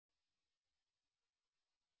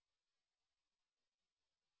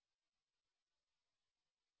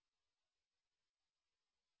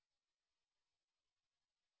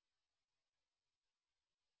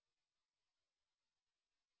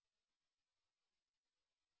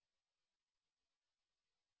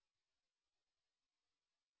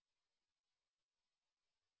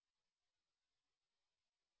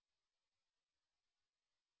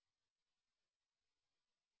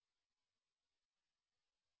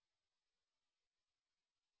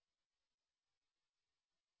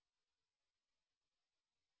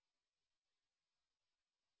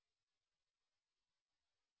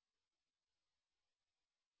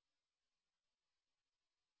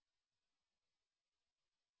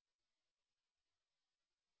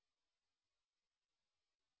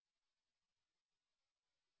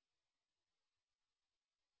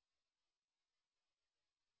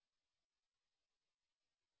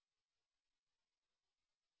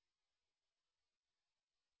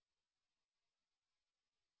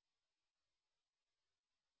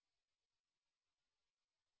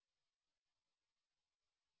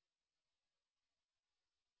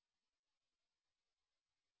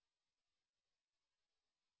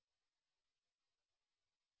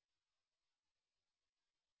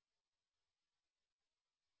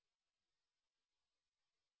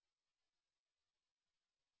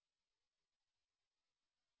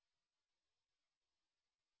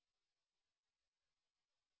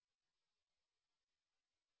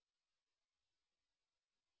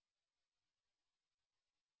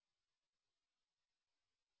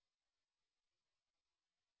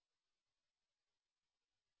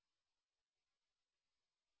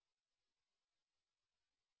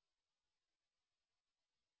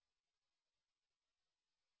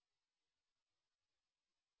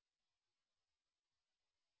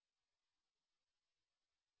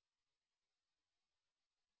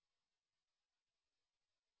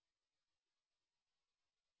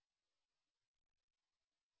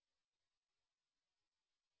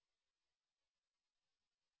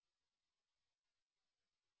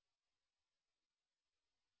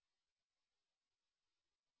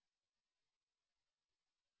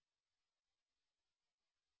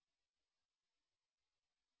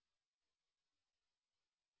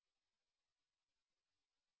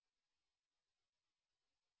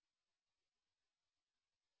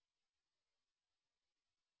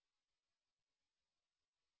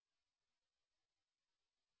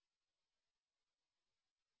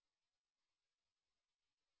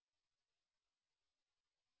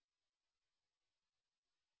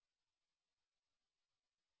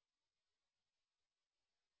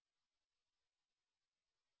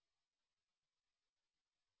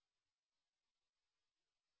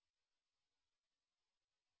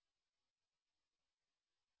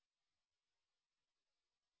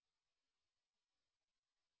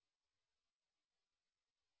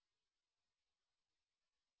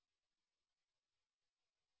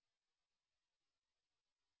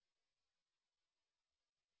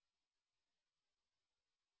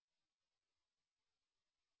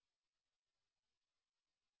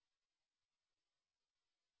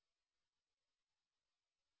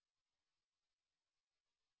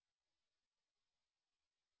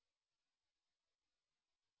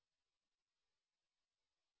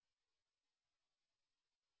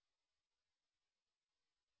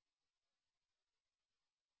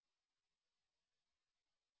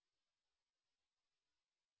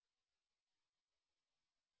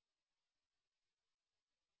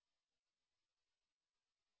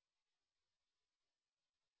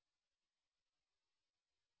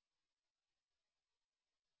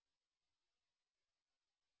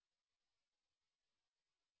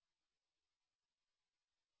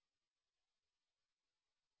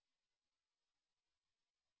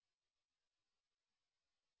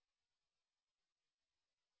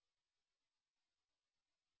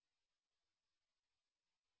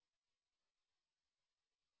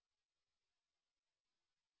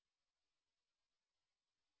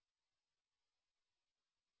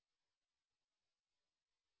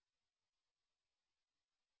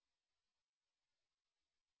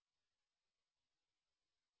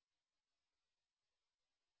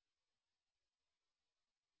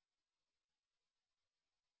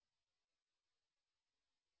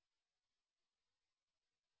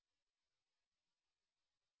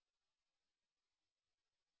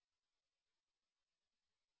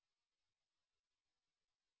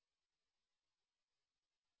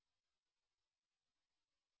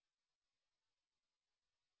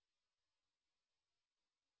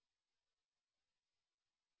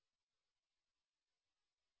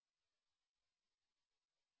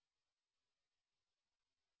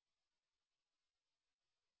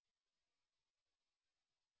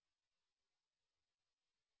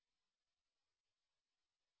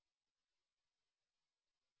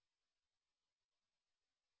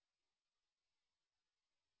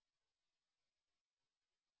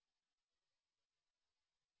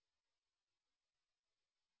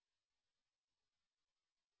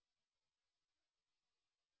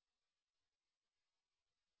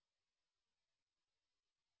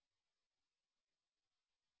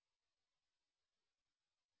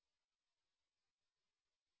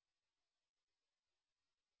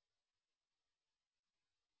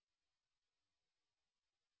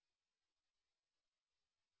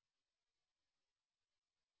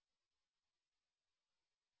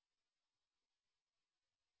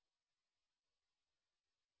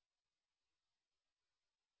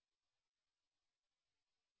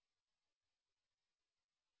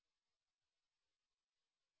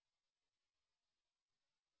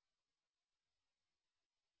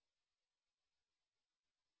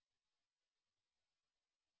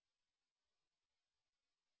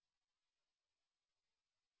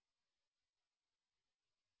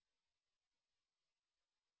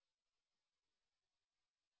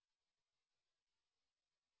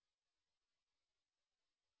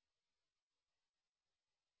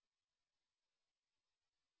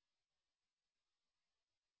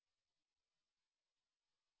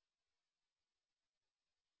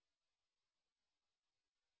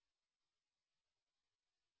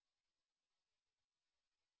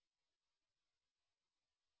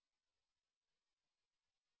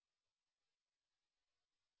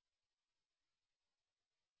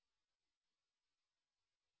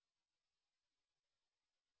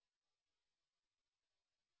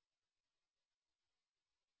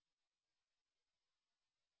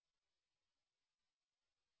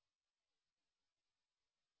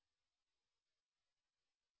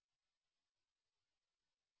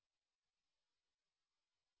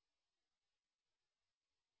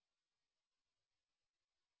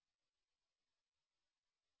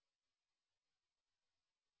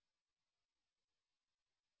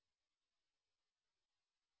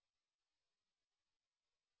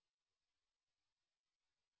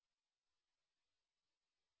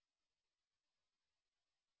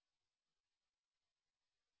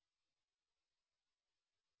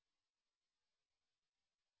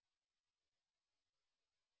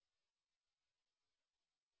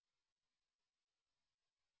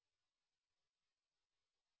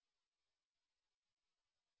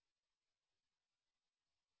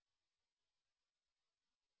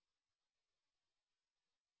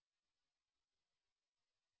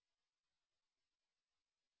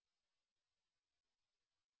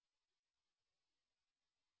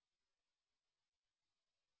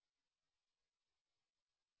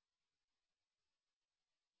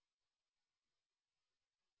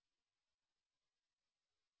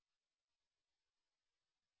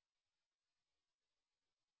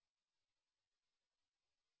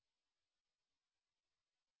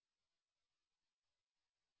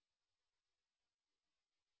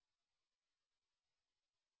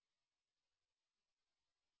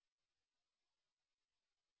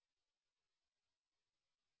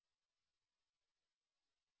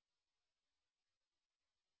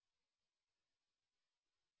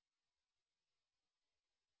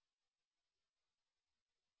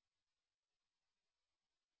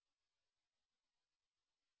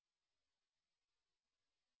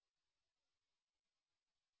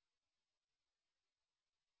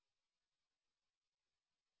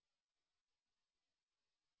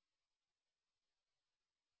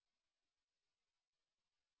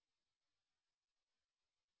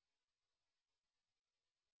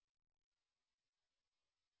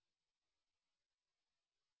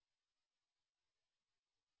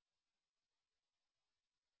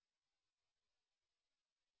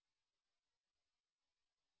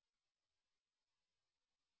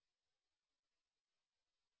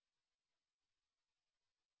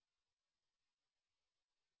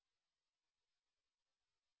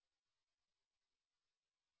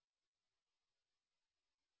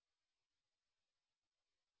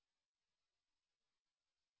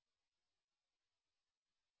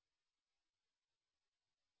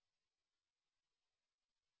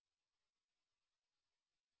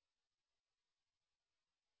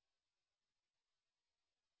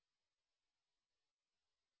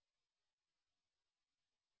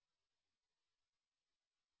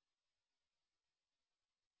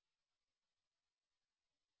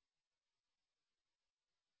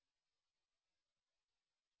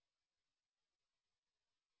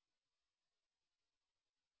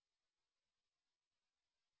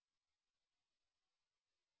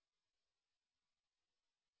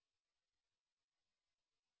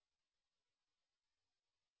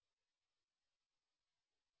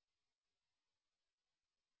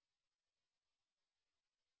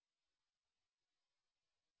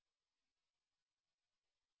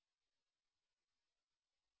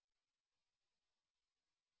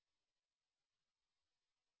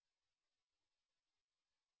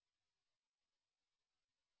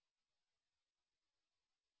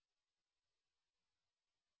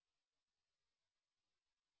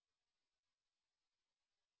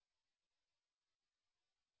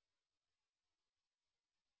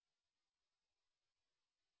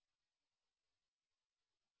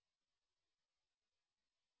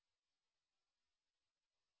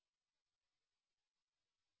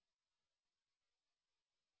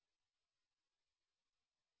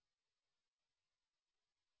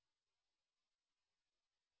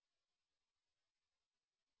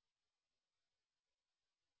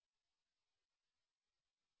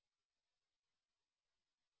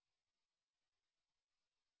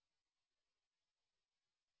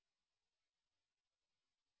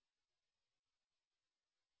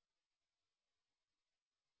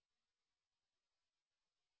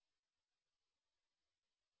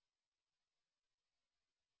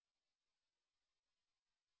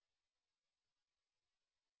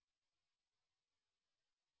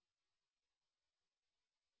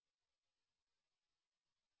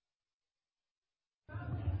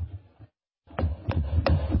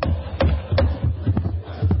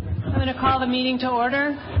going to call the meeting to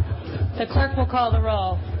order. The clerk will call the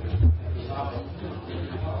roll.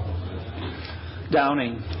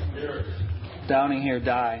 Downing. Downing here,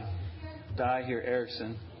 Dye. Dye here,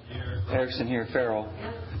 Erickson. Erickson here, Farrell.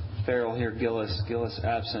 Farrell here, Gillis. Gillis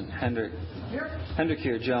absent. Hendrick. Hendrick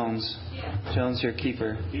here, Jones. Jones here,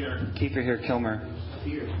 Kiefer. Kiefer here, Kilmer.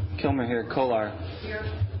 Kilmer here, Kolar.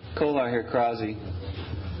 Kolar here, Krause.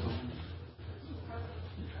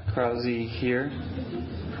 Krause here.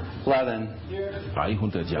 Levin.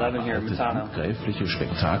 300 Jahre altes handgreifliche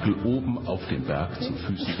Spektakel oben auf dem Berg zu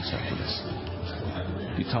Füßen des Herkules.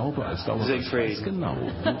 Die Taube als Dauergast weiß genau,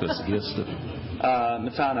 wo das erste...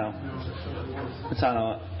 Matano.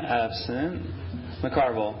 Matano absent.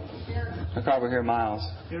 McCarville. McCarville here, Miles.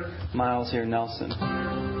 Miles here, Nelson.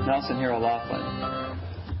 Nelson here, O'Loughlin.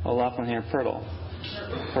 O'Loughlin here, Pirtle.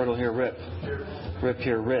 Pirtle here, Rip. Rip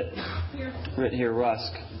here, Ritt. Ritt here,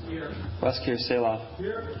 Rusk. Rusk here, Saloff.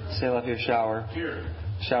 Saloff here, Shower.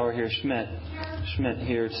 Shower here, Schmidt. Schmidt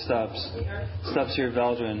here, Stubbs. Stubbs here,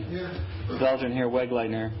 Veldrin. Veldrin here,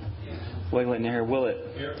 Wegleitner. Wegleitner here, Willett.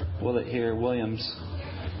 Willett here, Williams.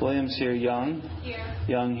 Williams here, Young.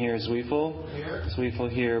 Young here, Zweifel. Zweifel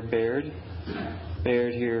here, Baird.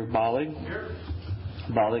 Baird here, Bollig.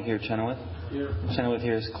 Bollig here, Chenoweth. Chenoweth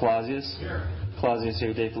here is Clausius. Clausius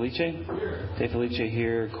here, De Felice. De Felice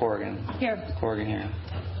here, Corrigan. Corrigan here.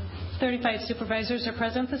 35 supervisors are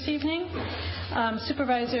present this evening.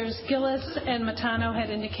 Supervisors Gillis and Matano had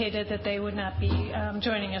indicated that they would not be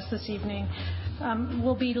joining us this evening.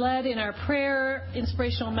 We'll be led in our prayer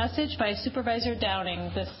inspirational message by Supervisor Downing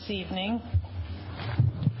this evening.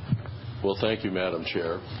 Well, thank you, Madam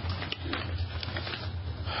Chair.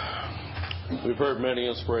 We've heard many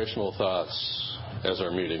inspirational thoughts as our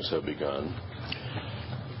meetings have begun.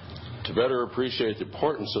 To better appreciate the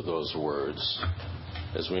importance of those words,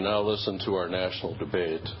 as we now listen to our national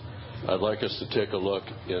debate, I'd like us to take a look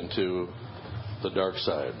into the dark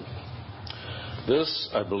side. This,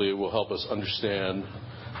 I believe, will help us understand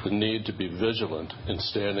the need to be vigilant in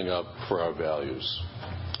standing up for our values.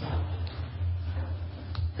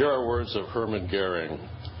 Here are words of Hermann Goering,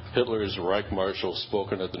 Hitler's Reich Marshal,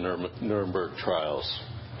 spoken at the Nuremberg trials.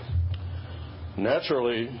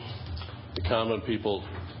 Naturally, the common people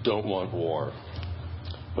don't want war.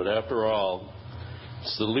 But after all,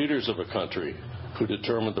 it's the leaders of a country who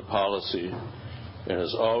determine the policy, and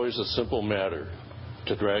it's always a simple matter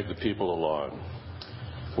to drag the people along.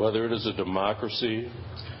 Whether it is a democracy,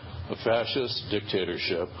 a fascist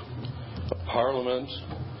dictatorship, a parliament,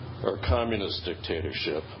 or a communist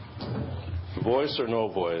dictatorship, voice or no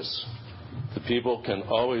voice, the people can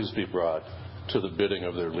always be brought to the bidding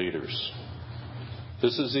of their leaders.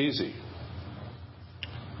 This is easy.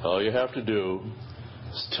 All you have to do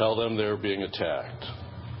is tell them they're being attacked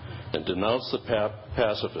and denounce the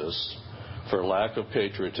pacifists for lack of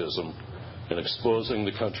patriotism and exposing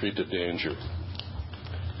the country to danger.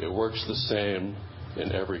 It works the same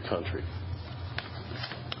in every country.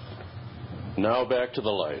 Now back to the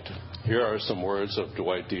light. Here are some words of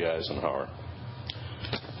Dwight D. Eisenhower.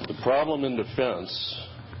 The problem in defense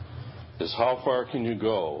is how far can you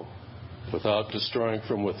go without destroying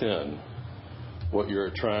from within what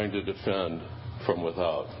you're trying to defend from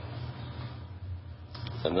without.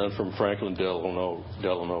 And then from Franklin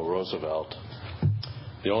Delano Roosevelt,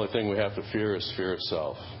 the only thing we have to fear is fear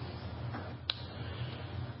itself.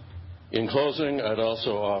 In closing, I'd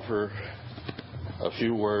also offer a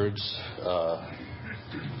few words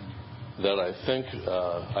that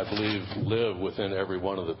I believe live within every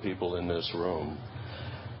one of the people in this room.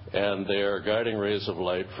 And they are guiding rays of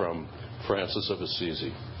light from Francis of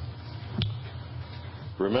Assisi.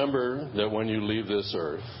 Remember that when you leave this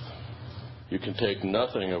earth, you can take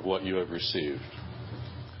nothing of what you have received,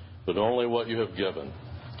 but only what you have given.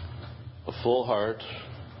 A full heart,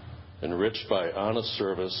 enriched by honest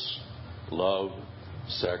service, love,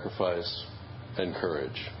 sacrifice, and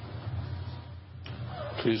courage.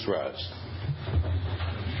 Please rise.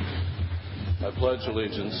 I pledge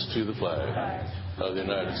allegiance to the flag of the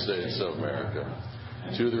United States of America,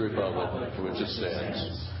 to the republic for which it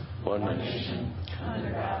stands, one nation,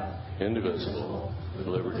 under God, indivisible, with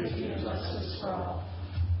liberty and justice for all.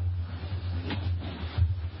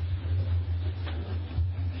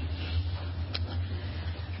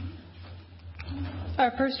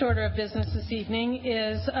 Our first order of business this evening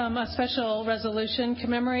is a special resolution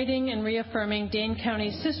commemorating and reaffirming Dane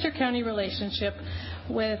County's sister county relationship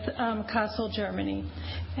with Kassel, Germany.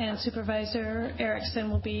 And Supervisor Erickson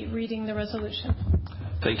will be reading the resolution.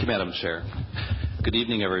 Thank you, Madam Chair. Good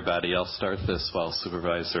evening, everybody. I'll start this while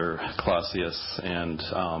Supervisor Clausius and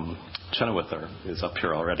Chenoweth is up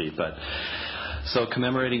here already. But So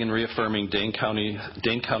commemorating and reaffirming Dane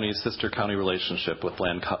County's sister county relationship with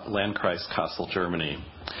Landkreis Kassel, Germany.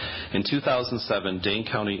 In 2007, Dane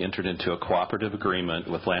County entered into a cooperative agreement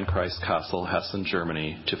with Landkreis Kassel, Hessen,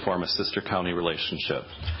 Germany, to form a sister county relationship.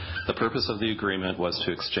 The purpose of the agreement was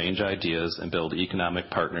to exchange ideas and build economic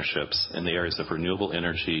partnerships in the areas of renewable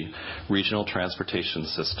energy, regional transportation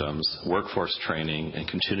systems, workforce training, and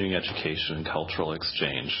continuing education and cultural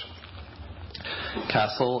exchange.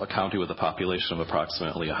 Kassel, a county with a population of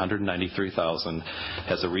approximately 193,000,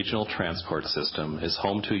 has a regional transport system, is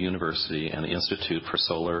home to a university and the Institute for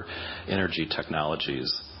Solar Energy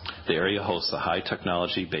Technologies. The area hosts a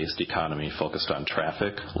high-technology-based economy focused on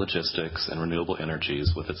traffic, logistics, and renewable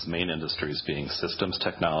energies, with its main industries being systems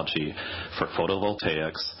technology for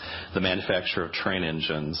photovoltaics, the manufacture of train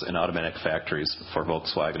engines, and automatic factories for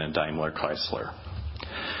Volkswagen and Daimler Chrysler.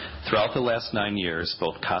 Throughout the last 9 years,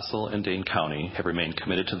 both Kassel and Dane County have remained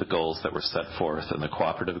committed to the goals that were set forth in the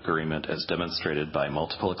cooperative agreement as demonstrated by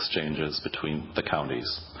multiple exchanges between the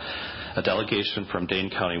counties. A delegation from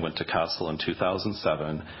Dane County went to Kassel in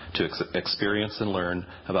 2007 to experience and learn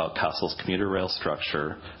about Kassel's commuter rail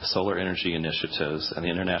structure, solar energy initiatives, and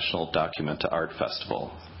the International Document to Art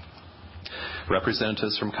Festival.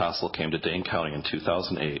 Representatives from Kassel came to Dane County in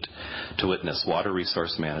 2008 to witness water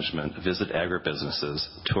resource management, visit agribusinesses,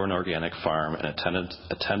 tour an organic farm, and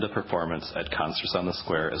attend a performance at Concerts on the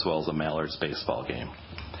Square, as well as a Mallards baseball game.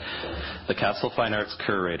 The Kassel Fine Arts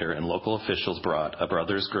curator and local officials brought a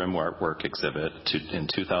Brothers Grimm artwork exhibit in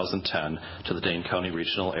 2010 to the Dane County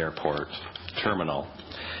Regional Airport Terminal.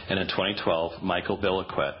 And in 2012, Michael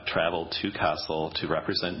Billiquet traveled to Kassel to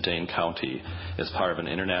represent Dane County as part of an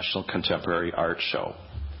international contemporary art show.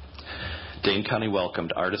 Dane County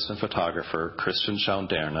welcomed artist and photographer Christian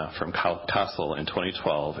Schaunderna from Kassel in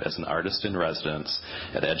 2012 as an artist in residence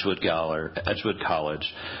at Edgewood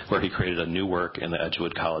College, where he created a new work in the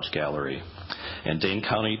Edgewood College Gallery. And Dane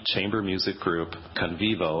County Chamber Music Group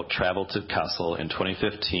Convivo traveled to Kassel in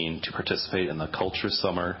 2015 to participate in the Culture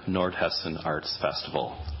Summer Nordhessen Arts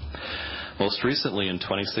Festival. Most recently, in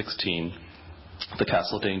 2016, the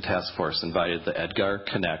Kassel-Dane Task Force invited the Edgar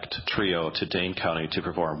Connect Trio to Dane County to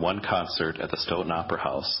perform one concert at the Stoughton Opera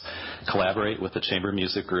House, collaborate with the Chamber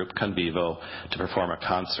Music Group Convivo to perform a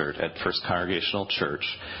concert at First Congregational Church,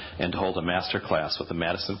 and to hold a master class with the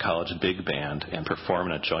Madison College Big Band and perform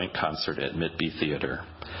in a joint concert at Mitby Theater.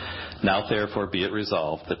 Now, therefore, be it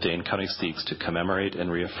resolved that Dane County seeks to commemorate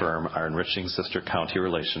and reaffirm our enriching sister county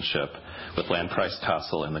relationship with Landkreis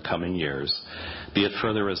Kassel in the coming years. Be it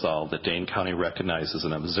further resolved that Dane County recognizes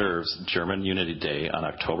and observes German Unity Day on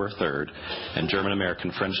October 3rd and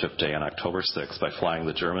German-American Friendship Day on October 6th by flying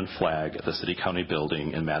the German flag at the City County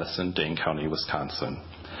Building in Madison, Dane County, Wisconsin.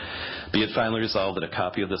 Be it finally resolved that a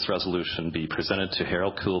copy of this resolution be presented to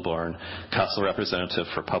Harold Coolborn, Kassel Representative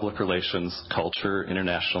for Public Relations, Culture,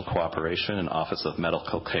 International Cooperation, and Office of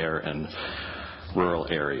Medical Care in Rural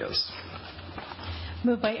Areas.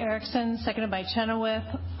 Moved by Erickson, seconded by Chenoweth.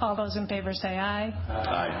 All those in favor say aye.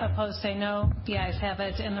 Aye. Opposed say no. The ayes have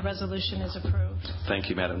it, and the resolution is approved. Thank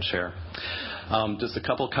you, Madam Chair. Just a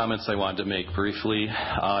couple comments I wanted to make briefly.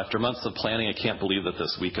 After months of planning, I can't believe that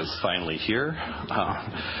this week is finally here.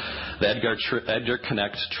 The Edgar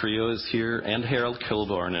Connect Trio is here, and Harold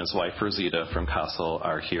Kilborn and his wife Rosita from Kassel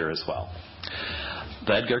are here as well.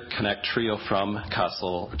 The Edgar Connect Trio from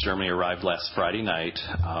Kassel, Germany, arrived last Friday night,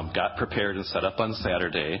 got prepared and set up on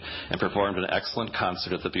Saturday, and performed an excellent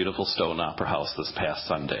concert at the beautiful Stoughton Opera House this past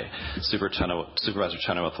Sunday. Supervisor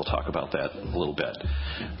Chenoweth will talk about that in a little bit.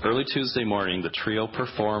 Early Tuesday morning, the trio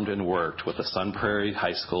performed and worked with the Sun Prairie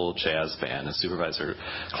High School Jazz Band, and Supervisor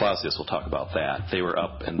Clausius will talk about that. They were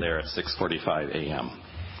up and there at 6:45 a.m.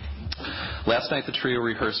 Last night, the trio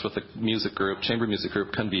rehearsed with the Chamber Music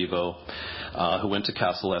Group Convivo, who went to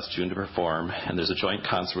Kassel last June to perform, and there's a joint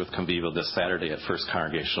concert with Convivo this Saturday at First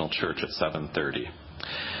Congregational Church at 7:30.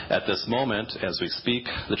 At this moment, as we speak,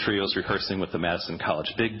 the trio is rehearsing with the Madison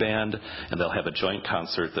College Big Band, and they'll have a joint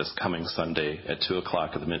concert this coming Sunday at 2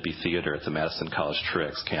 o'clock at the Mitby Theater at the Madison College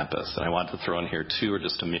Truex campus. And I wanted to throw in here, too, or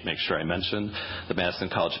just to make sure I mention, the Madison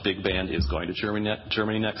College Big Band is going to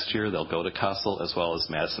Germany next year. They'll go to Kassel, as well as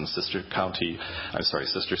Madison's sister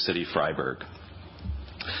city, Freiburg.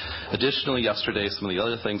 Additionally, yesterday, some of the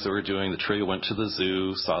other things that we're doing, the trio went to the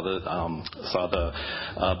zoo, saw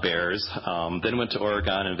the bears, then went to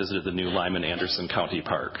Oregon and visited the new Lyman-Anderson County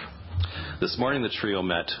Park. This morning, the trio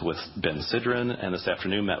met with Ben Sidran, and this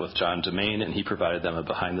afternoon met with John DeMaine, and he provided them a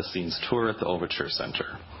behind-the-scenes tour at the Overture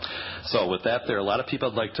Center. So with that, there are a lot of people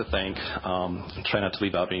I'd like to thank. Try not to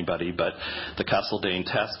leave out anybody, but the Castle Dane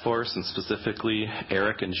Task Force, and specifically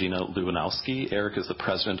Eric and Gina Lewanowski. Eric is the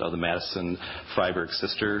president of the Madison-Freiburg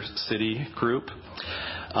Sister City Group.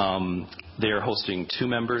 They are hosting 2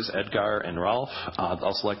 members, Edgar and Rolf. I'd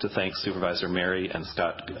also like to thank Supervisor Mary and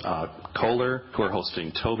Scott Kohler, who are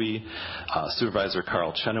hosting Toby, Supervisor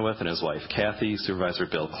Carl Chenoweth and his wife Kathy, Supervisor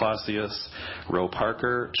Bill Clausius, Roe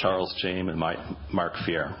Parker, Charles James, and Mark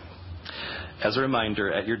Fier. As a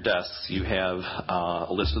reminder, at your desks, you have a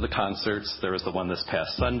list of the concerts. There was the one this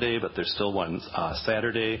past Sunday, but there's still one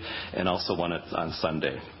Saturday and also one on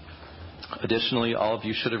Sunday. Additionally, all of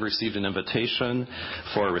you should have received an invitation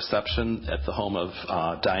for a reception at the home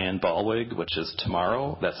of Diane Ballwig, which is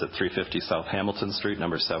tomorrow. That's at 350 South Hamilton Street,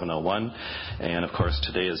 number 701. And, of course,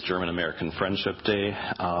 today is German-American Friendship Day,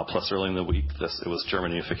 plus early in the week it was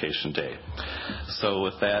German Unification Day. So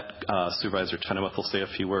with that, Supervisor Chenoweth will say a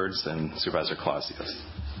few words, and Supervisor Clausius.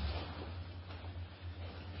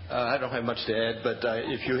 I don't have much to add, but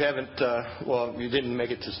if you haven't, you didn't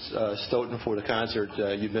make it to Stoughton for the concert,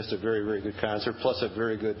 you missed a very, very good concert, plus a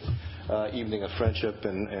very good evening of friendship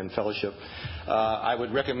and fellowship. I would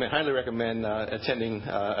highly recommend attending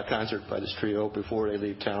a concert by this trio before they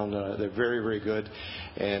leave town. They're very, very good,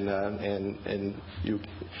 and you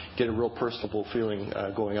get a real personable feeling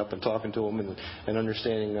going up and talking to them and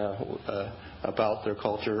understanding about their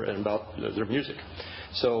culture and about their music.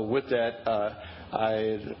 So with that,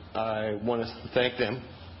 I want to thank them.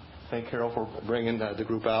 Thank Carol for bringing the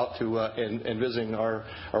group out to and visiting our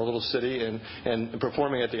little city and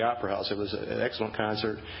performing at the Opera House. It was an excellent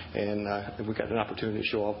concert, and we got an opportunity to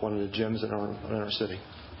show off one of the gyms in our city.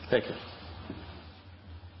 Thank you.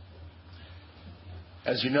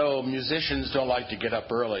 As you know, musicians don't like to get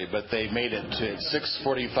up early, but they made it to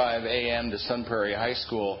 6:45 a.m. to Sun Prairie High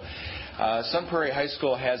School. Sun Prairie High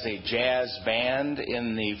School has a jazz band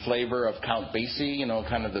in the flavor of Count Basie,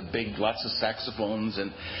 kind of the big, lots of saxophones,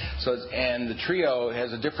 and the trio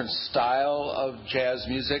has a different style of jazz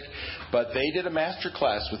music, but they did a master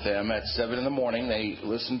class with them at 7 in the morning. They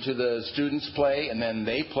listened to the students play, and then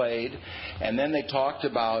they played, and then they talked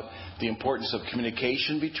about the importance of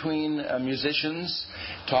communication between musicians,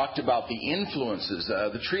 talked about the influences.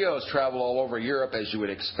 The trios travel all over Europe, as you would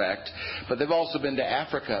expect, but they've also been to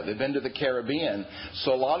Africa. They've been to the Caribbean.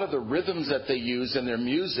 So a lot of the rhythms that they use in their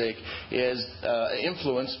music is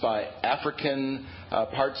influenced by African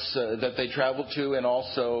parts that they travel to, and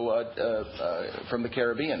also from the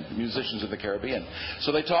Caribbean, musicians of the Caribbean.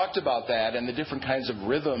 So they talked about that and the different kinds of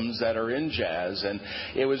rhythms that are in jazz, and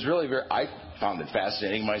it was really I found it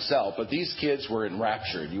fascinating myself, but these kids were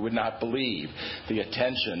enraptured. You would not believe the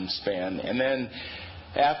attention span. And then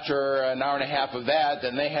after an hour and a half of that,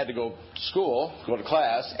 then they had to go to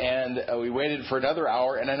class, and we waited for another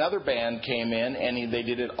hour, and another band came in, and they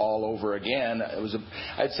did it all over again. It was,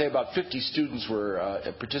 I'd say about 50 students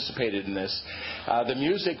participated in this. The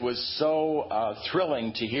music was so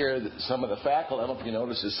thrilling to hear that some of the faculty, I don't know if you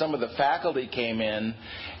noticed this, some of the faculty came in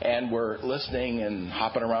and were listening and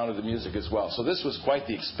hopping around to the music as well. So this was quite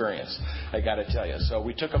the experience, I got to tell you. So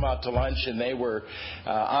we took them out to lunch, and they were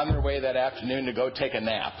on their way that afternoon to go take a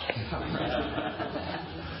nap.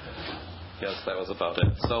 Yes, that was about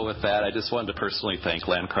it. So with that, I just wanted to personally thank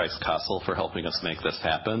Landkreis Kassel for helping us make this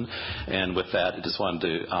happen. And with that, I just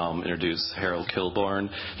wanted to introduce Harold Kilborn.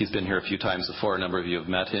 He's been here a few times before. A number of you have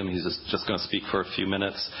met him. He's just going to speak for a few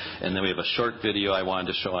minutes. And then we have a short video I wanted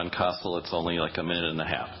to show on Kassel. It's only like a minute and a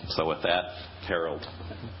half. So with that, Harold.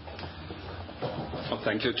 Well,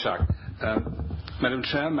 thank you, Chuck. Madam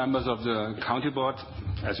Chair, members of the County Board,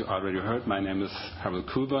 as you already heard, my name is Harold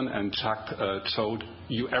Kilborn, and Chuck told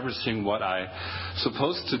you everything what I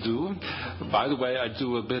supposed to do. By the way, I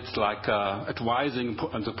do a bit like advising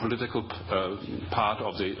on the political part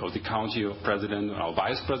of the county president or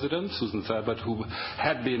vice president, Susan Selbert, who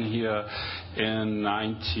had been here in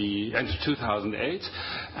 2008.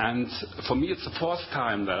 And for me, it's the fourth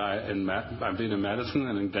time that I've been in Madison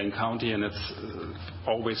and in Dane County, and it's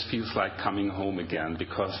always feels like coming home again,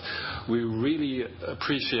 because we really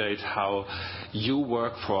appreciate how you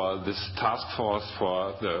work for this task force for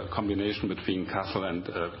the combination between Kassel and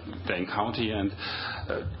Dane County, and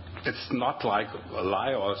it's not like a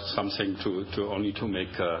lie or something to make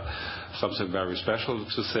something very special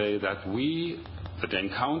to say that we, the Dane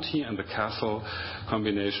County and the Kassel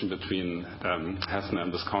combination between Hessen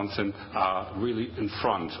and Wisconsin, are really in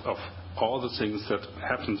front of all the things that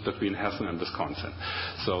happens between Hessen and Wisconsin.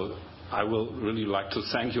 So I will really like to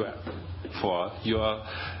thank you for your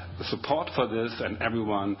support for this and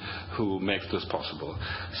everyone who makes this possible.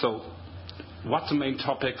 So what's the main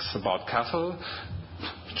topics about Kassel?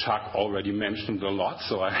 Chuck already mentioned a lot,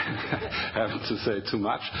 so I haven't to say too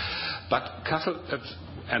much. But Kassel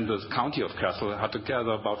and the county of Kassel are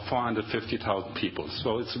together about 450,000 people.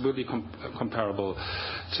 So it's really comparable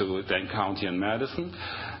to Dane County and Madison.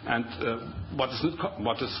 And what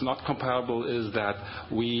is not comparable is that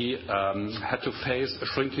we had to face a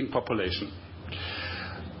shrinking population.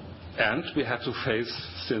 And we had to face,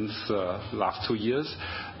 since last 2 years,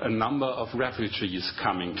 a number of refugees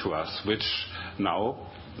coming to us, which now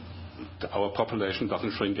our population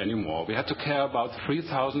doesn't shrink anymore. We had to care about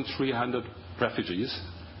 3,300 refugees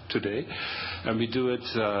today, and we do it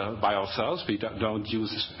by ourselves. We don't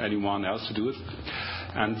use anyone else to do it.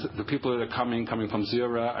 And the people that are coming from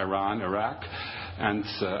Syria, Iran, Iraq, and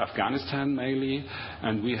Afghanistan mainly,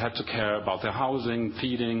 and we had to care about their housing,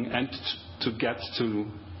 feeding, and to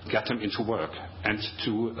get them into work and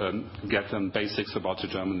to get them basics about the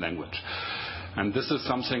German language. And this is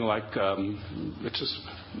something like, which is,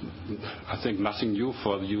 I think, nothing new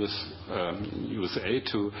for the USA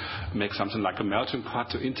to make something like a melting pot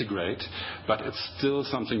to integrate, but it's still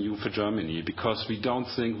something new for Germany, because we don't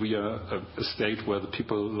think we are a state where the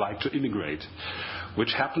people like to immigrate,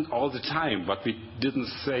 which happened all the time, but we didn't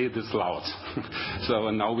say this loud.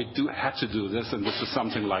 So now we have to do this, and this is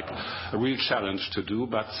something like a real challenge to do,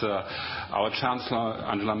 but our Chancellor,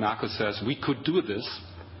 Angela Merkel, says we could do this.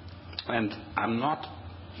 And I'm not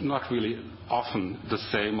really often the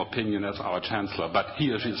same opinion as our Chancellor, but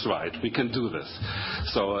here she's right. We can do this.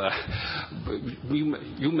 So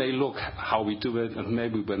you may look how we do it, and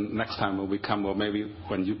maybe next time when we come, or maybe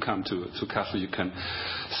when you come to Kassel, you can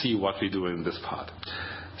see what we do in this part.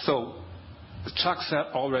 So Chuck said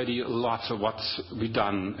already a lot of what we've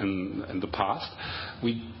done in the past.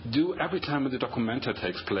 We do every time the Documenta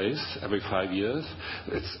takes place, every 5 years.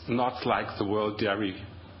 It's not like the World Dairy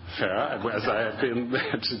Fair, as I have been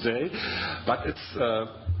there today, but it's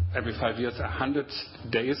every 5 years, 100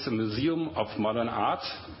 days, a museum of modern art,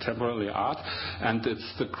 temporary art, and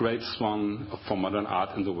it's the greatest one for modern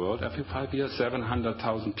art in the world. Every 5 years,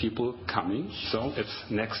 700,000 people coming, so it's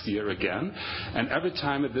next year again. And every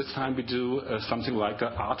time, at this time, we do something like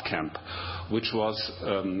an art camp, which was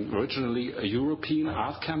originally a European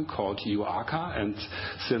art camp called UARCA, and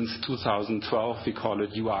since 2012 we call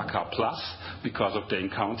it UARCA Plus because of Dane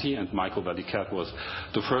County, and Michael Valicat was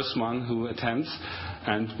the first one who attends.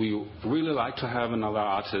 And we really like to have another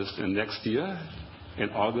artist in next year, in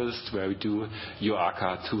August, where we do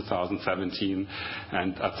UARCA 2017,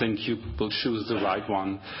 and I think you will choose the right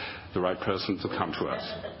one, the right person to come to us.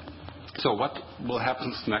 So what will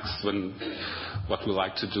happen next what we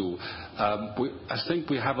like to do? I think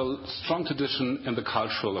we have a strong tradition in the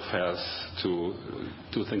cultural affairs to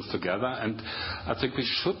do things together, and I think we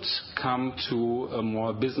should come to a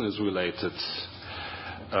more business-related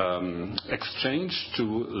exchange to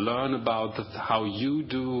learn about how you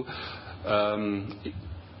do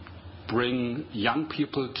bring young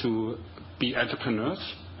people to be entrepreneurs,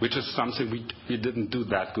 which is something we didn't do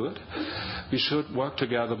that good. We should work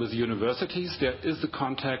together with universities. There is a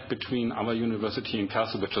contact between our university in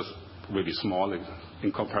Kassel, which is really small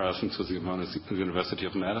in comparison to the University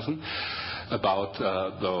of Madison, about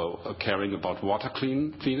the caring about water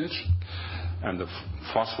cleanage and the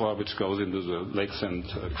phosphor which goes into the lakes and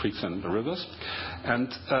creeks and the rivers.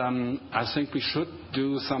 And I think we should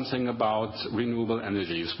do something about renewable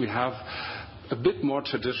energies. We have a bit more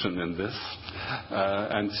tradition in this,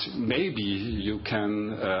 and maybe you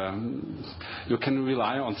can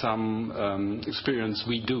rely on some experience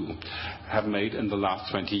we have made in the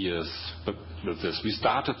last 20 years with this. We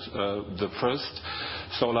started the first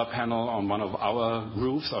solar panel on one of our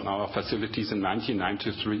roofs on our facilities in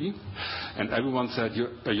 1993, and everyone said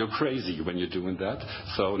you're crazy when you're doing that.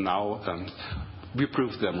 So now we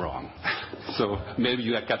proved them wrong. So maybe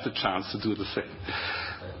you got the chance to do the same.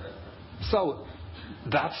 So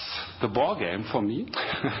that's the ball game for me,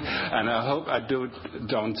 and I hope I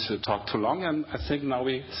don't talk too long. And I think now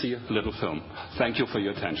we see a little film. Thank you for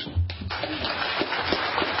your attention.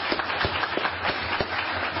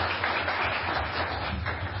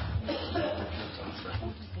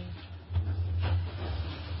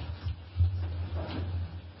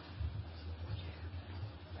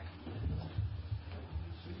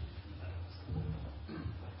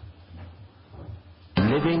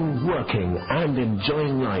 Living, working and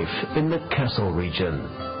enjoying life in the Kassel region.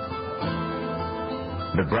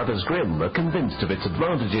 The Brothers Grimm were convinced of its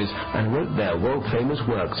advantages and wrote their world-famous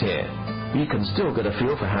works here. You can still get a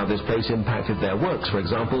feel for how this place impacted their works, for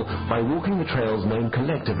example, by walking the trails known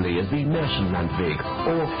collectively as the Märchenlandweg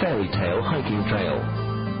or Fairy Tale Hiking Trail.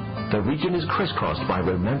 The region is crisscrossed by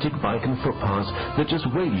romantic bike and footpaths that just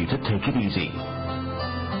wave you to take it easy.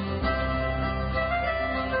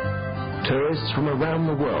 Tourists from around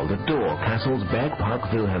the world adore Kassel's Bergpark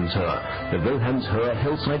Wilhelmshöhe, the Wilhelmshöhe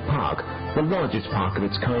Hillside Park, the largest park of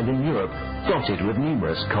its kind in Europe, dotted with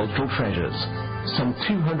numerous cultural treasures. Some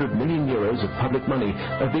 200 million euros of public money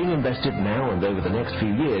are being invested now and over the next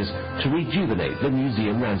few years to rejuvenate the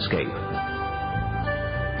museum landscape.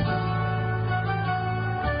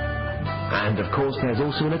 And of course there's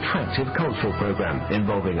also an attractive cultural program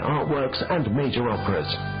involving artworks and major operas.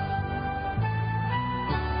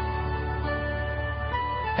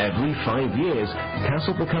 Every 5 years,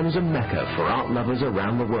 Kassel becomes a mecca for art lovers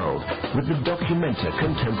around the world with the Documenta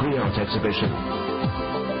Contemporary Art Exhibition.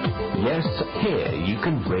 Yes, here you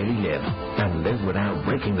can really live, and live without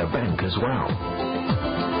breaking the bank as well.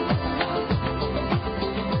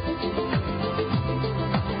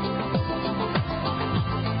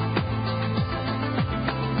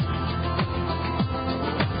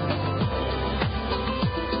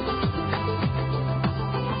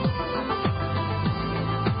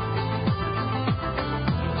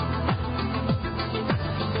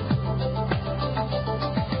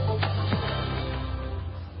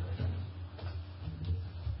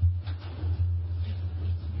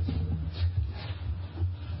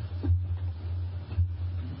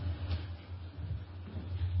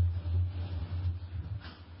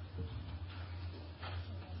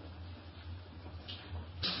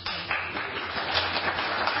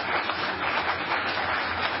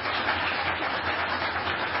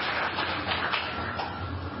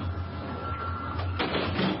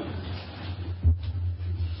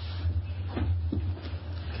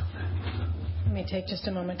 Take just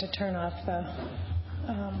a moment to turn off the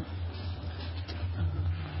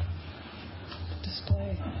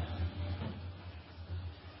display.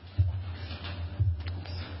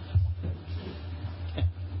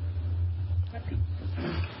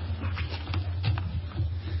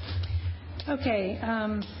 Okay,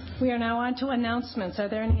 we are now on to announcements. Are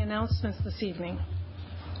there any announcements this evening?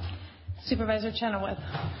 Supervisor Chenoweth.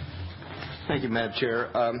 Thank you, Madam Chair.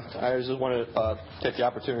 I just want to take the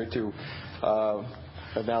opportunity to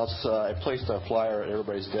announce I placed a flyer at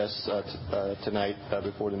everybody's desk tonight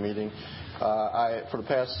before the meeting. For the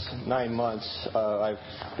past 9 months, I've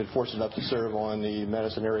been fortunate enough to serve on the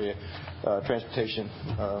Madison Area Transportation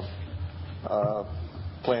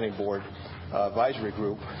Planning Board Advisory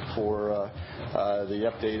Group for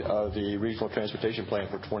the update of the Regional Transportation Plan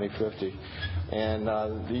for 2050. And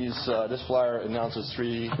this flyer announces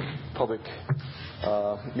 3 public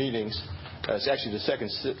meetings. It's actually the second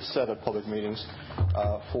set of public meetings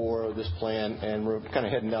for this plan, and we're kind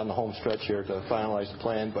of heading down the home stretch here to finalize the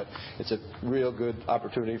plan, but it's a real good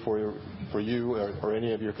opportunity for you or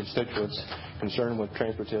any of your constituents concerned with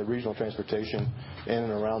regional transportation in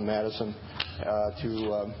and around Madison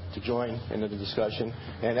to join into the discussion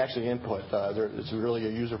and actually input. It's really a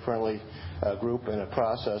user-friendly group and a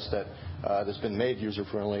process that's been made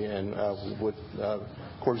user-friendly, and would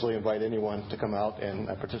cordially invite anyone to come out and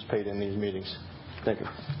participate in these meetings. Thank you.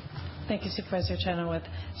 Thank you, Supervisor Chenoweth.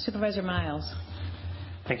 Supervisor Miles.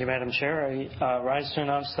 Thank you, Madam Chair. I rise to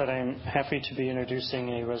announce that I'm happy to be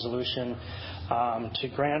introducing a resolution to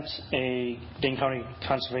grant a Dane County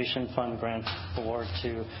Conservation Fund grant award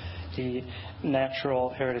to the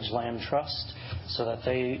Natural Heritage Land Trust so that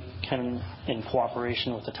they can, in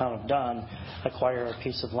cooperation with the town of Dunn, acquire a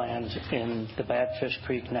piece of land in the Badfish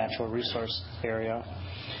Creek Natural Resource Area.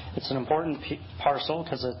 It's an important parcel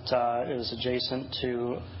because it is adjacent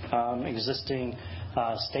to existing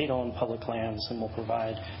state-owned public lands and will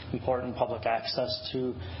provide important public access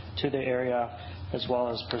to the area, as well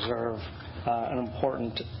as preserve an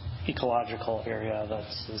important ecological area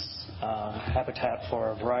that's habitat for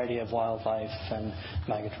a variety of wildlife and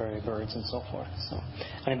migratory birds and so forth. So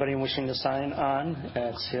anybody wishing to sign on,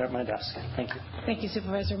 it's here at my desk. Thank you. Thank you,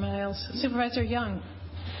 Supervisor Miles. Supervisor Young.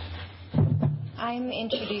 I'm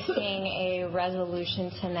introducing a resolution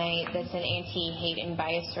tonight that's an anti-hate and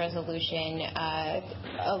bias resolution.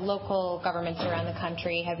 Local governments around the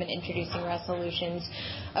country have been introducing resolutions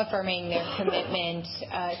affirming their commitment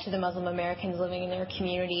to the Muslim Americans living in their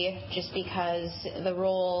community, just because the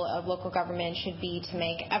role of local government should be to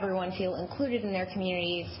make everyone feel included in their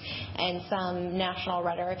communities, and some national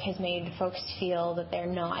rhetoric has made folks feel that they're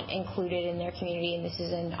not included in their community, and this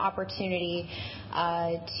is an opportunity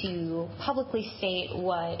to publicly state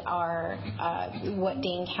what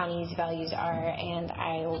Dane County's values are, and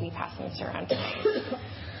I will be passing this around tonight.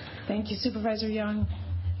 Thank you, Supervisor Young.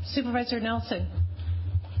 Supervisor Nelson.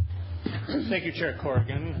 Thank you, Chair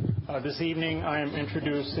Corrigan. This evening I am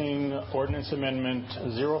introducing Ordinance Amendment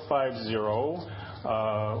 050,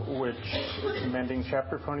 which is amending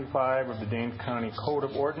Chapter 25 of the Dane County Code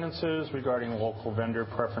of Ordinances regarding local vendor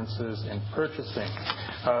preferences in purchasing.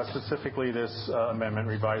 Specifically, this amendment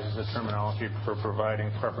revises the terminology for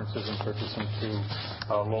providing preferences in purchasing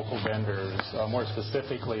to local vendors, more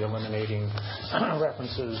specifically eliminating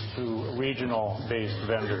references to regional-based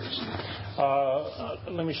vendors.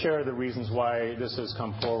 Let me share the reasons why this has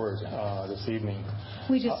come forward this evening.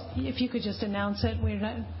 If you could just announce it,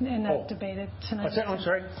 not debate it tonight. What's that? I'm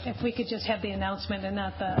sorry? If we could just have the announcement and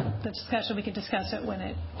not the discussion, we could discuss it when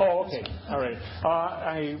it. Oh, okay. All right.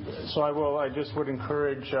 I just would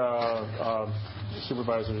encourage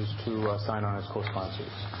supervisors to sign on as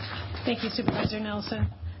co-sponsors. Thank you, Supervisor Nelson.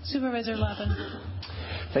 Supervisor Levin.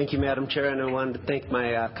 Thank you, Madam Chair, and I wanted to thank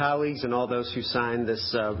my colleagues and all those who signed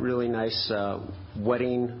this really nice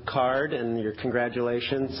wedding card, and your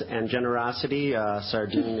congratulations and generosity.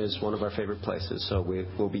 Sardine is one of our favorite places, so we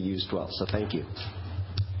will be used well. So thank you.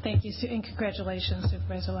 Thank you, and congratulations,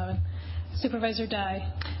 Supervisor Levin. Supervisor Dye.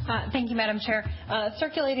 Thank you, Madam Chair.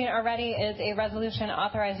 Circulating already is a resolution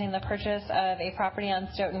authorizing the purchase of a property on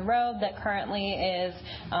Stoughton Road that currently is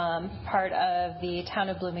part of the Town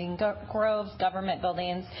of Blooming Grove's government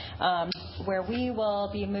buildings, where we will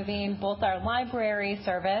be moving both our library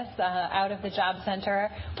service out of the job center,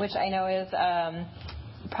 which I know is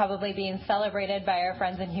probably being celebrated by our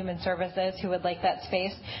friends in Human Services who would like that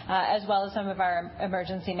space, as well as some of our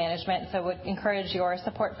emergency management. So would encourage your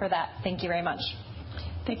support for that. Thank you very much.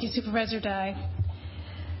 Thank you, Supervisor Dye.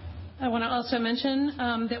 I want to also mention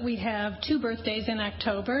that we have 2 birthdays in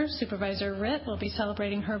October. Supervisor Ritt will be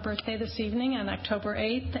celebrating her birthday this evening on October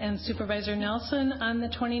 8th, and Supervisor Nelson on the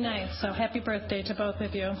 29th. So happy birthday to both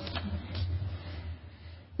of you.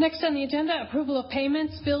 Next on the agenda, approval of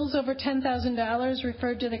payments. Bills over $10,000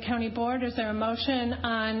 referred to the County Board. Is there a motion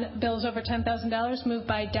on bills over $10,000? Moved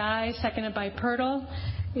by Dye, seconded by Pirtle.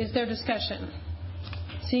 Is there discussion?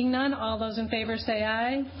 Seeing none, all those in favor say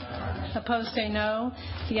aye. Aye. Opposed say no.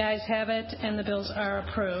 The ayes have it, and the bills are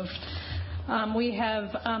approved. We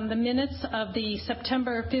have the minutes of the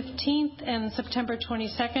September 15th and September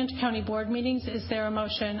 22nd County Board meetings. Is there a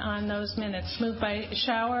motion on those minutes? Moved by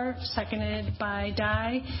Schauer, seconded by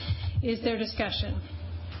Dye. Is there discussion?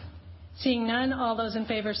 Seeing none, all those in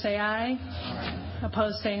favor say aye. Aye.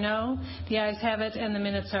 Opposed say no. The ayes have it, and the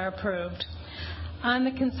minutes are approved. On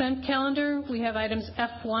the consent calendar, we have items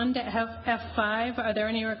F1 to F5. Are there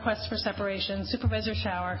any requests for separation? Supervisor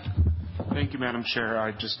Schauer. Thank you, Madam Chair.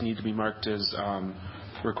 I just need to be marked as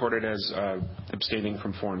recorded as abstaining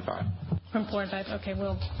from 4 and 5. From 4 and 5. Okay,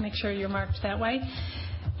 we'll make sure you're marked that way.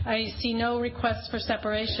 I see no requests for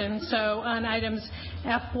separation. So on items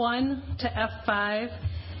F1 to F5,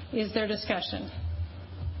 is there discussion?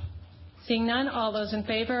 Seeing none, all those in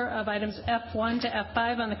favor of items F1 to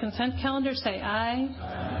F5 on the consent calendar say aye.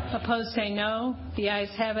 Aye. Opposed say no. The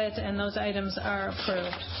ayes have it, and those items are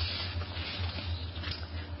approved.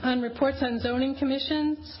 On reports on zoning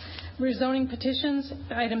commissions, rezoning petitions,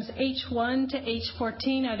 items H1 to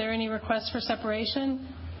H14, are there any requests for separation?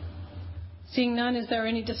 Seeing none, is there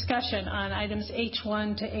any discussion on items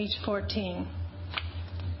H1 to H14?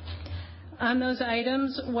 On those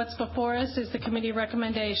items, what's before us is the committee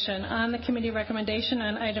recommendation. On the committee recommendation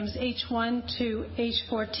on items H1 to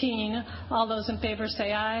H14, all those in favor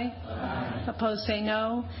say aye. Aye. Opposed say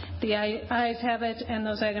no. The ayes have it, and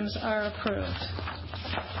those items are approved.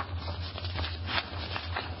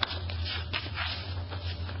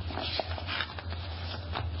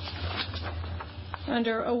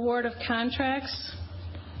 Under award of contracts,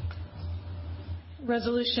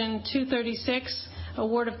 Resolution 236,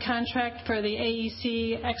 award of contract for the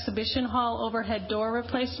AEC Exhibition Hall overhead door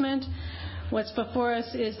replacement. What's before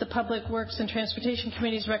us is the Public Works and Transportation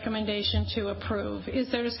Committee's recommendation to approve. Is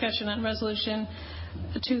there discussion on Resolution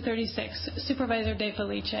 236? Supervisor De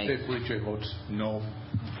Felice. De Felice votes no.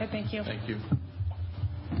 Okay, thank you. Thank you.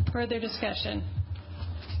 Further discussion?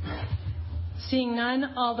 Seeing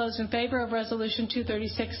none, all those in favor of Resolution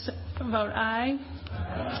 236 vote aye.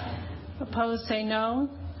 Aye. Opposed say no.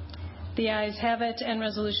 The ayes have it, and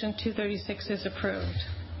Resolution 236 is approved.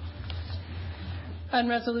 On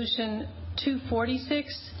Resolution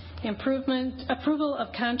 246, approval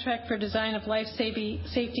of contract for design of life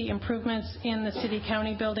safety improvements in the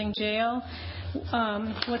City-County Building Jail.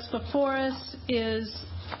 What's before us is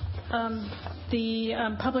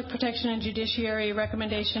the Public Protection and Judiciary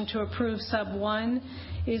recommendation to approve Sub 1.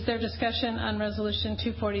 Is there discussion on Resolution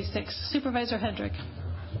 246? Supervisor Hedrick.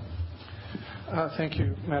 Thank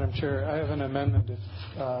you, Madam Chair. I have an amendment if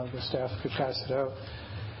the staff could pass it out.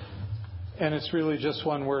 And it's really just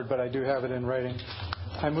one word, but I do have it in writing.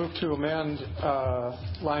 I move to amend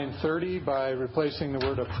line 30 by replacing the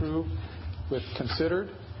word approve with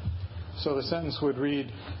considered. So the sentence would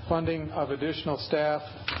read, funding of additional staff,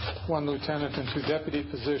 1 lieutenant and 2 deputy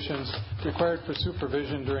positions required for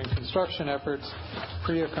supervision during construction efforts,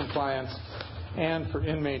 PREA compliance, and for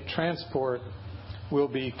inmate transport will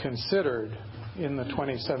be considered in the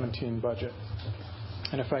 2017 budget.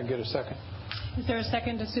 And if I can get a second. Is there a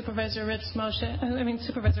second to Supervisor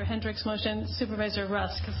Supervisor Hendrick's motion? Supervisor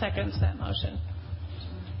Rusk seconds that motion.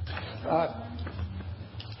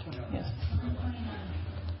 Yes.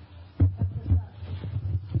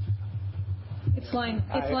 It's line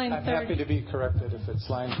 30. I'm happy to be corrected if it's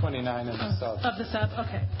line 29 in the sub. Of the sub,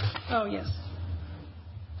 okay. Oh, yes.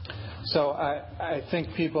 So I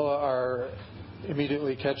think people are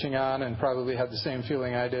immediately catching on and probably had the same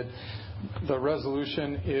feeling I did. The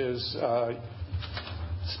resolution is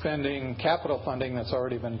spending capital funding that's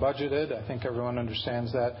already been budgeted. I think everyone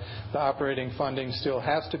understands that. The operating funding still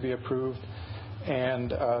has to be approved,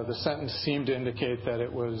 and the sentence seemed to indicate that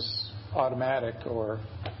it was automatic or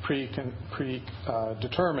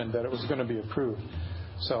predetermined that it was going to be approved.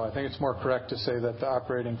 So I think it's more correct to say that the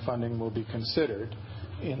operating funding will be considered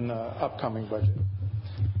in the upcoming budget.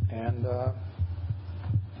 And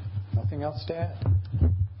nothing else to add.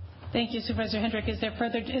 Thank you, Supervisor Hendrick. Is there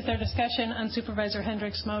discussion on Supervisor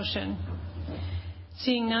Hendrick's motion?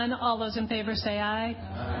 Seeing none, all those in favor say aye.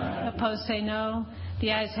 Aye. Opposed say no.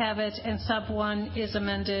 The ayes have it, and sub 1 is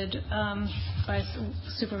amended by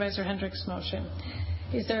Supervisor Hendrick's motion.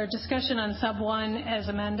 Is there a discussion on sub 1 as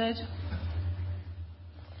amended?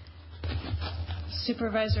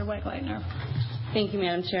 Supervisor Weigleitner. Thank you,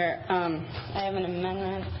 Madam Chair. I have an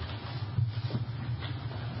amendment.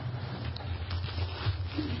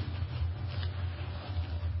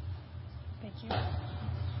 Thank you.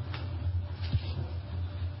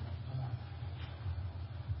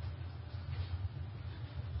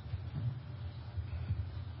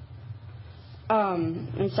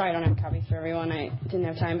 I'm sorry I don't have copies for everyone. I didn't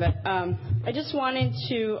have time. But I just wanted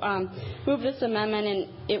to move this amendment, and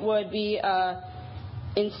it would be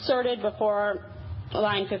inserted before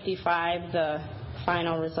line 55, the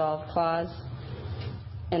final resolve clause.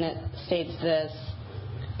 And it states this: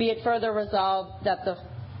 be it further resolved that the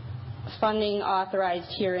funding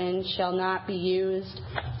authorized herein shall not be used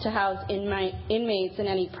to house inmates in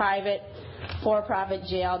any private, for-profit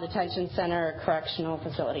jail, detention center, or correctional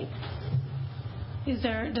facility. Is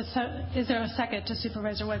there a second to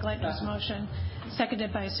Supervisor Weigleitner's motion?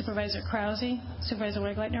 Seconded by Supervisor Krause. Supervisor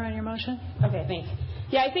Weigleitner, on your motion? Okay, thanks.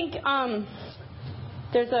 Yeah, I think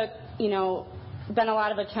there's been a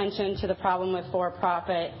lot of attention to the problem with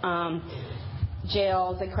for-profit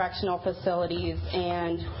jails and correctional facilities,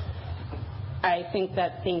 and I think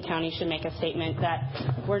that Dane County should make a statement that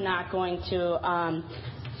we're not going to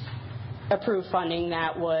approve funding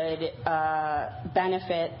that would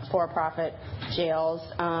benefit for-profit jails.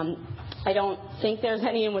 I don't think there's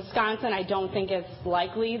any in Wisconsin. I don't think it's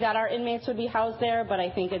likely that our inmates would be housed there, but I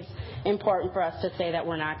think it's important for us to say that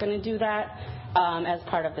we're not going to do that as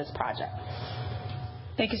part of this project.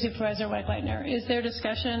 Thank you, Supervisor Weigleitner. Is there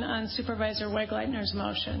discussion on Supervisor Weigleitner's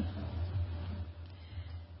motion?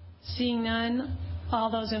 Seeing none, all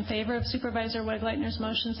those in favor of Supervisor Weigleitner's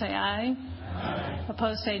motion say aye. Aye.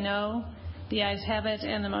 Opposed say no. The ayes have it,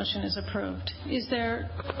 and the motion is approved. Is there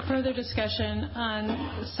further discussion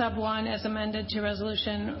on sub 1 as amended to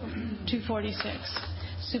Resolution 246?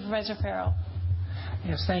 Supervisor Farrell.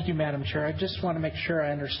 Yes, thank you, Madam Chair. I just want to make sure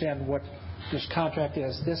I understand what this contract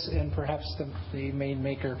is. This, and perhaps the main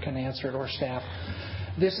maker can answer it, or staff.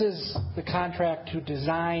 This is the contract to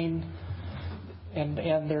design, and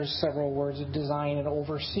there's several words of design and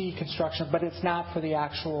oversee construction, but it's not for the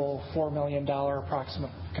actual $4 million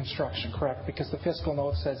approximate construction, correct? Because the fiscal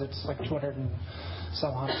note says it's like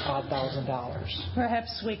 $200,000.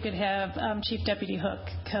 Perhaps we could have Chief Deputy Hook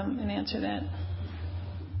come and answer that.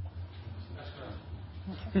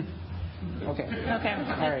 Okay. Okay.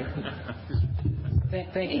 All right.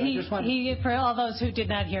 Thank you. For all those who did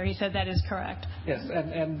not hear, he said that is correct. Yes,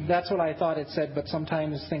 and that's what I thought it said, but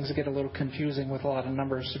sometimes things get a little confusing with a lot of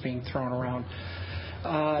numbers being thrown around.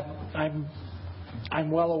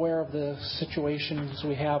 I'm well aware of the situations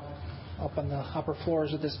we have up on the upper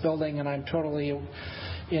floors of this building, and I'm totally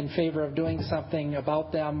in favor of doing something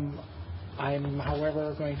about them. I'm,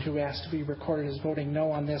 however, going to ask to be recorded as voting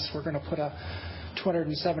no on this. We're going to put we're going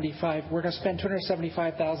to spend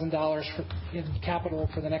 $275,000 in capital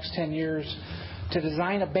for the next 10 years to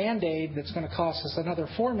design a Band-Aid that's going to cost us another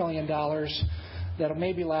 $4 million that'll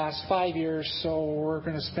maybe last 5 years, so we're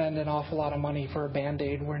going to spend an awful lot of money for a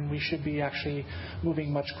Band-Aid when we should be actually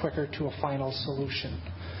moving much quicker to a final solution.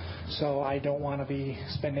 So I don't want to be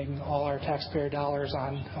spending all our taxpayer dollars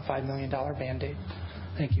on a $5 million Band-Aid.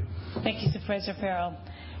 Thank you. Thank you, Supervisor Farrell.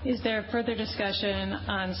 Is there further discussion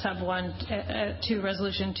on Sub 1 to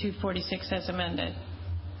Resolution 246 as amended?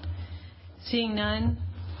 Seeing none,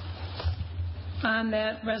 on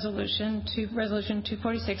that resolution, Resolution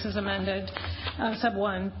 246 as amended, Sub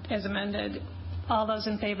 1 as amended, all those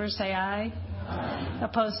in favor say aye. Aye.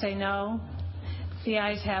 Opposed say no. The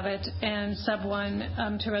ayes have it, and Sub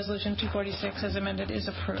 1 to Resolution 246 as amended is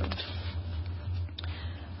approved.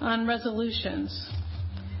 On resolutions,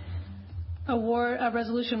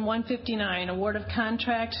 Resolution 159, award of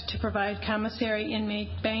contract to provide commissary, inmate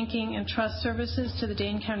banking, and trust services to the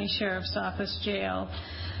Dane County Sheriff's Office Jail.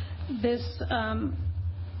 This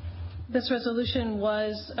resolution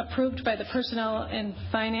was approved by the Personnel and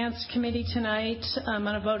Finance Committee tonight on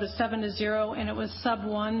a vote of 7-0, and it was Sub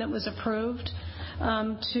 1 that was approved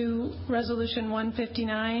to Resolution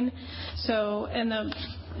 159. So, and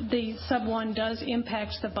the Sub 1 does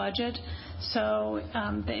impact the budget, so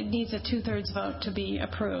it needs a 2/3 vote to be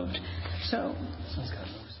approved. So.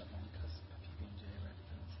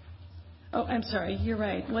 Oh, I'm sorry. You're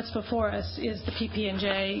right. What's before us is the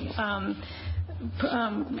PP&J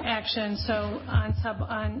action. So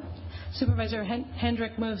on Supervisor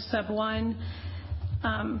Hendrick moves Sub 1,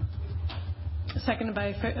 seconded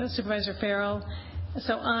by Supervisor Farrell.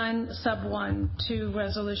 So on Sub 1 to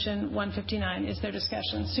Resolution 159, is there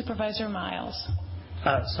discussion? Supervisor Miles.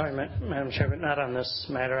 Sorry, Madam Chair, but not on this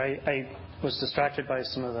matter. I was distracted by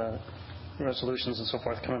some of the resolutions and so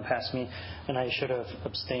forth coming past me, and I should have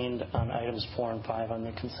abstained on items 4 and 5 on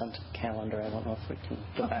the consent calendar. I don't know if we can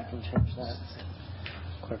go back and change that.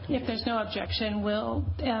 If there's no objection,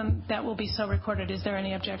 that will be so recorded. Is there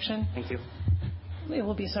any objection? Thank you. It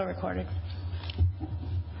will be so recorded.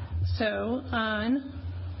 So on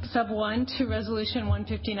Sub 1 to Resolution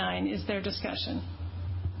 159, is there discussion?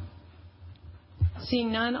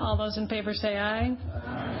 Seeing none, all those in favor say aye.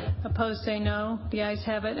 Aye. Opposed say no. The ayes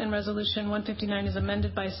have it, and Resolution 159 is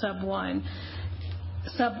amended by Sub 1.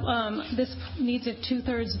 This needs a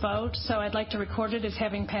 2/3 vote, so I'd like to record it as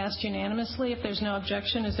having passed unanimously. If there's no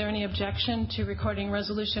objection, is there any objection to recording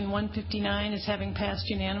Resolution 159 as having passed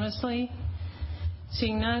unanimously?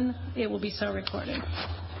 Seeing none, it will be so recorded.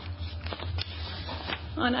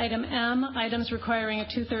 On item M, items requiring a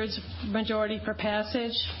 2/3 majority for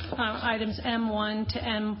passage, items M1 to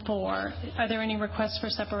M4. Are there any requests for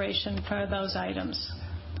separation for those items?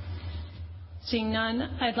 Seeing none,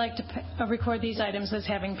 I'd like to record these items as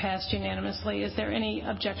having passed unanimously. Is there any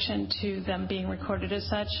objection to them being recorded as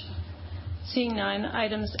such? Seeing none,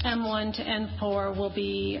 items M1 to N4 will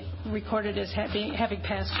be recorded as having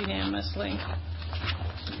passed unanimously.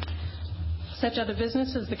 Such other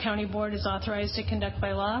business as the County Board is authorized to conduct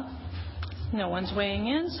by law. No one's weighing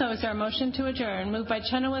in, so is there a motion to adjourn? Moved by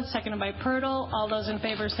Chenoweth, seconded by Purtle. All those in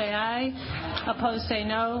favor say aye. Opposed say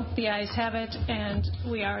no. The ayes have it, and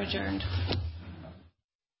we are adjourned.